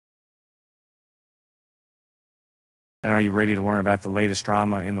And are you ready to learn about the latest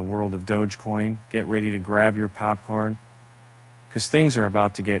drama in the world of Dogecoin? Get ready to grab your popcorn, because things are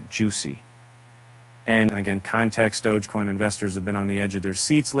about to get juicy. And again, context, Dogecoin investors have been on the edge of their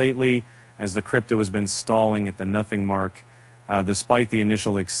seats lately as the crypto has been stalling at the nothing mark. Despite the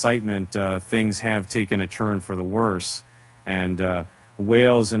initial excitement, things have taken a turn for the worse. And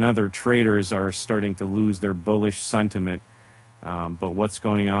whales and other traders are starting to lose their bullish sentiment. But what's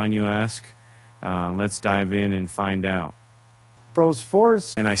going on, you ask? Let's dive in and find out. Bros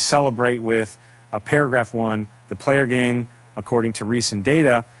Force. And I celebrate with paragraph 1, the player game. According to recent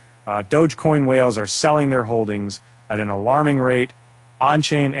data, Dogecoin whales are selling their holdings at an alarming rate.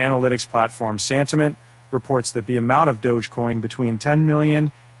 On-chain analytics platform Sentiment reports that the amount of Dogecoin between 10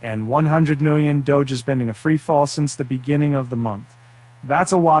 million and 100 million Doge has been in a free fall since the beginning of the month.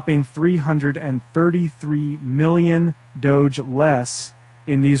 That's a whopping 333 million Doge less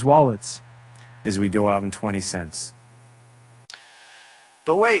in these wallets. As we go out in 20 cents.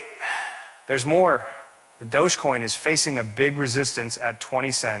 But wait, there's more. The Dogecoin is facing a big resistance at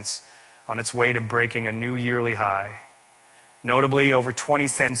 20 cents on its way to breaking a new yearly high. Notably, over 20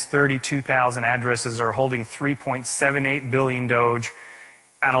 cents, 32,000 addresses are holding 3.78 billion Doge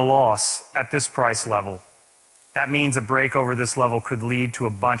at a loss at this price level. That means a break over this level could lead to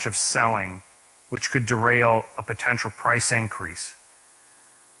a bunch of selling, which could derail a potential price increase.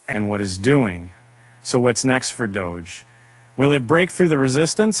 And what is doing. So what's next for Doge? Will it break through the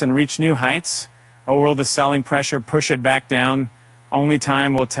resistance and reach new heights? Or will the selling pressure push it back down? Only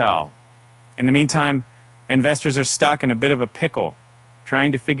time will tell. In the meantime, investors are stuck in a bit of a pickle,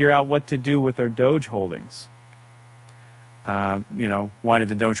 trying to figure out what to do with their Doge holdings. Why did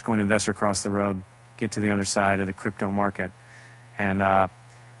the Dogecoin investor cross the road, get to the other side of the crypto market? And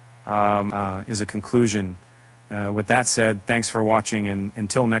is a conclusion. With that said, thanks for watching, and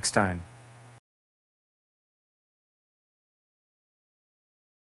until next time.